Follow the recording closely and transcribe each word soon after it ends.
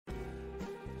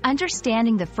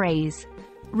Understanding the phrase,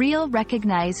 real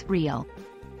recognize real.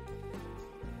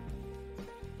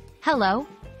 Hello,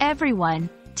 everyone.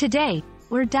 Today,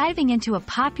 we're diving into a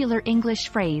popular English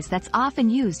phrase that's often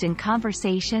used in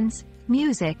conversations,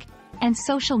 music, and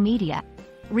social media.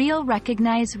 Real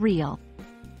recognize real.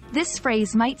 This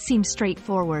phrase might seem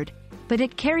straightforward, but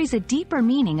it carries a deeper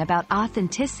meaning about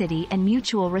authenticity and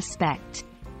mutual respect.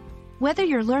 Whether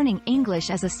you're learning English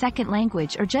as a second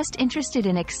language or just interested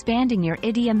in expanding your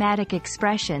idiomatic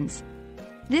expressions,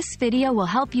 this video will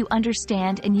help you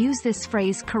understand and use this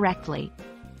phrase correctly.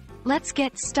 Let's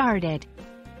get started.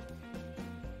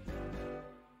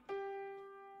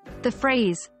 The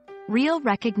phrase, real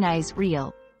recognize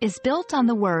real, is built on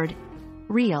the word,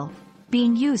 real,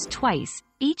 being used twice,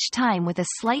 each time with a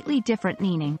slightly different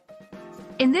meaning.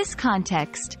 In this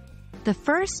context, the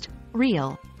first,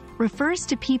 real, refers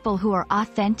to people who are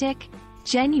authentic,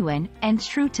 genuine, and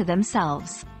true to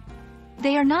themselves.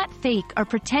 They are not fake or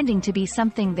pretending to be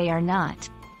something they are not.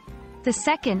 The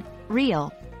second,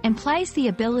 real, implies the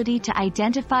ability to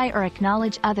identify or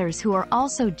acknowledge others who are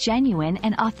also genuine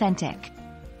and authentic.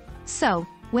 So,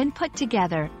 when put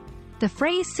together, the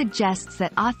phrase suggests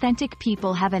that authentic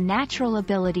people have a natural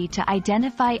ability to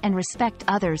identify and respect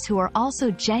others who are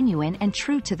also genuine and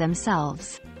true to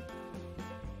themselves.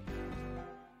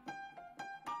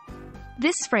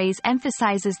 This phrase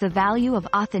emphasizes the value of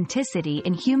authenticity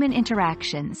in human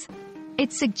interactions.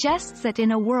 It suggests that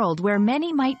in a world where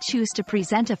many might choose to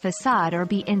present a facade or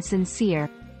be insincere,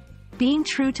 being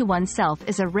true to oneself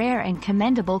is a rare and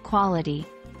commendable quality.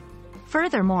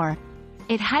 Furthermore,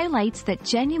 it highlights that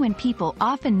genuine people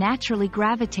often naturally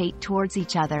gravitate towards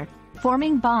each other,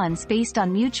 forming bonds based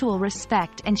on mutual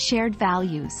respect and shared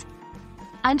values.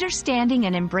 Understanding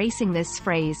and embracing this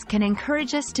phrase can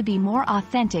encourage us to be more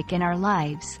authentic in our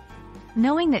lives,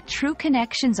 knowing that true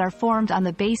connections are formed on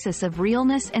the basis of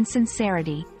realness and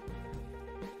sincerity.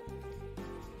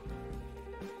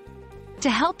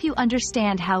 To help you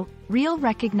understand how real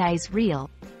recognize real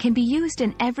can be used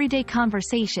in everyday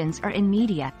conversations or in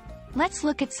media, let's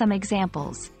look at some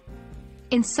examples.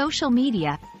 In social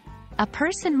media, a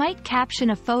person might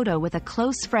caption a photo with a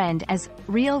close friend as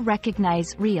real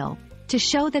recognize real, to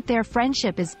show that their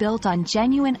friendship is built on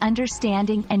genuine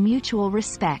understanding and mutual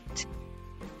respect.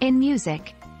 In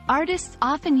music, artists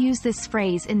often use this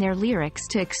phrase in their lyrics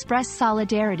to express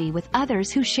solidarity with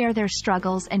others who share their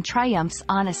struggles and triumphs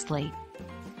honestly.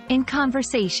 In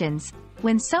conversations,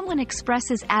 when someone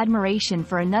expresses admiration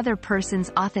for another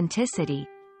person's authenticity,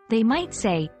 they might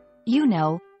say, you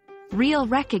know, real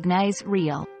recognize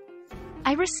real.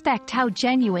 I respect how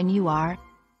genuine you are.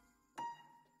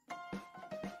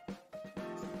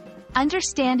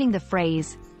 Understanding the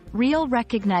phrase, real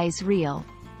recognize real,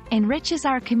 enriches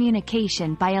our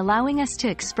communication by allowing us to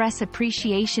express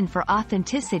appreciation for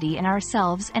authenticity in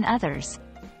ourselves and others.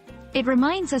 It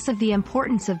reminds us of the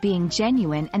importance of being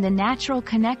genuine and the natural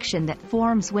connection that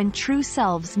forms when true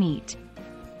selves meet.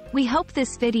 We hope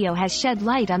this video has shed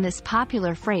light on this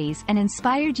popular phrase and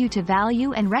inspired you to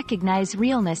value and recognize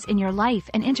realness in your life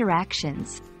and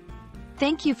interactions.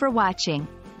 Thank you for watching.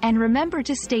 And remember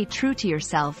to stay true to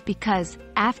yourself because,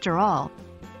 after all,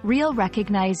 real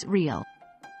recognize real.